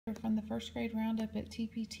From the first grade roundup at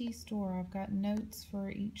TPT store. I've got notes for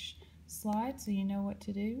each slide so you know what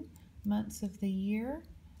to do. Months of the year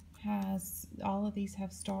has, all of these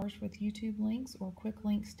have stars with YouTube links or quick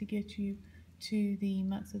links to get you to the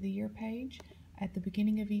months of the year page. At the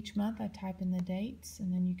beginning of each month I type in the dates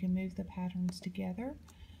and then you can move the patterns together.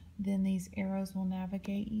 Then these arrows will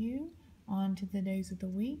navigate you onto the days of the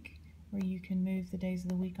week, where you can move the days of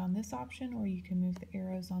the week on this option or you can move the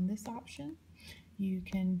arrows on this option. You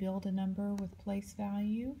can build a number with place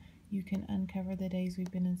value. You can uncover the days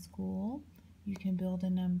we've been in school. You can build a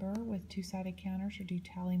number with two-sided counters or do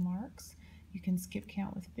tally marks. You can skip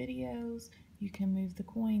count with videos. You can move the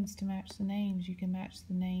coins to match the names. You can match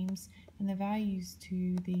the names and the values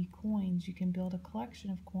to the coins. You can build a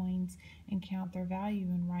collection of coins and count their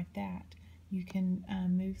value and write that. You can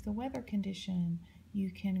move the weather condition.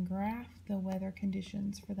 You can graph the weather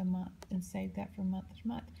conditions for the month and save that from month to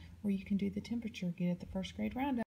month, or you can do the temperature, get at the first grade roundup.